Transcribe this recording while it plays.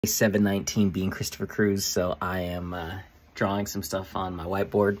719 being Christopher Cruz, so I am drawing some stuff on my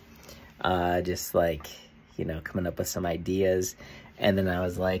whiteboard, just like, you know, coming up with some ideas. And then I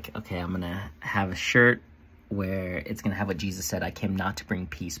was like, okay, I'm gonna have a shirt where it's gonna have what Jesus said, I came not to bring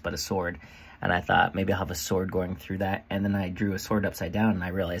peace but a sword. And I thought maybe I'll have a sword going through that. And then I drew a sword upside down and I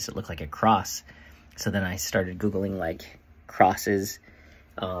realized it looked like a cross. So then I started Googling like crosses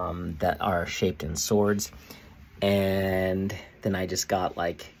that are shaped in swords. And then I just got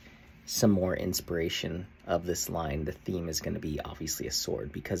like some more inspiration of this line. The theme is going to be obviously a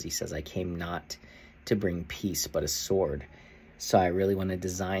sword because he says, I came not to bring peace, but a sword. So I really want to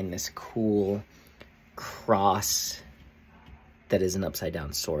design this cool cross that is an upside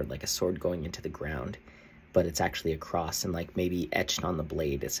down sword, like a sword going into the ground, but it's actually a cross, and like maybe etched on the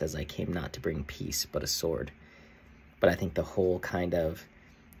blade, it says, I came not to bring peace, but a sword. But I think the whole kind of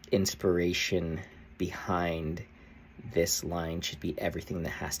inspiration behind this line should be everything that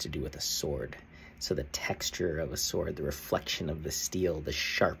has to do with a sword. So the texture of a sword, the reflection of the steel, the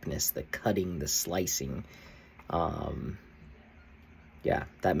sharpness, the cutting, the slicing. Yeah,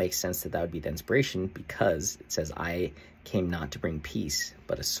 that makes sense that would be the inspiration because it says, I came not to bring peace,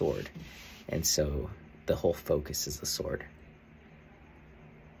 but a sword. And so the whole focus is the sword.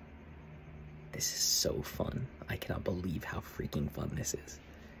 This is so fun. I cannot believe how freaking fun this is.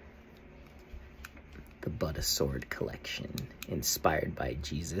 The But a Sword collection, inspired by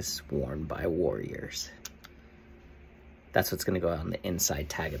Jesus, worn by warriors. That's what's gonna go on the inside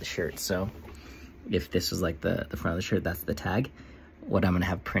tag of the shirt. So if this was like the front of the shirt, that's the tag. What I'm gonna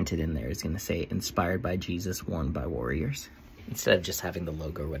have printed in there is gonna say, inspired by Jesus, worn by warriors. Instead of just having the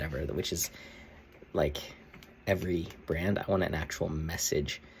logo or whatever, which is like every brand, I want an actual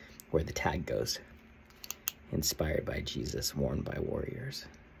message where the tag goes. Inspired by Jesus, worn by warriors.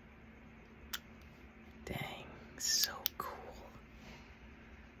 Dang, so cool.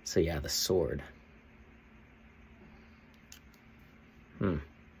 So yeah, the sword. And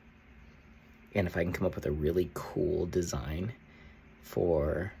if I can come up with a really cool design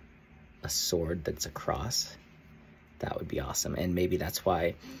for a sword that's a cross, that would be awesome. And maybe that's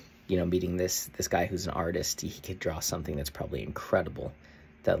why, you know, meeting this guy who's an artist, he could draw something that's probably incredible,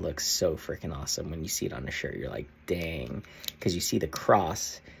 that looks so freaking awesome. When you see it on a shirt, you're like, dang. Because you see the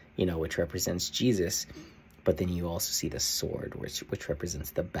cross, you know, which represents Jesus, but then you also see the sword, which represents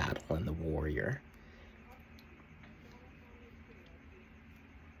the battle and the warrior.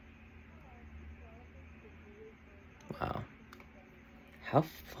 Wow. How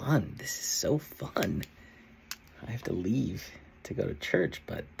fun. This is so fun. I have to leave to go to church,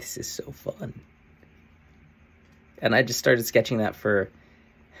 but this is so fun. And I just started sketching that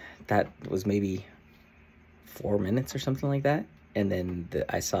that was maybe 4 minutes or something like that. And then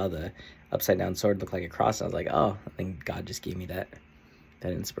I saw the upside down sword look like a cross. And I was like, oh, I think God just gave me that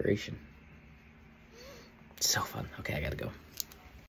inspiration. So fun. Okay, I gotta go.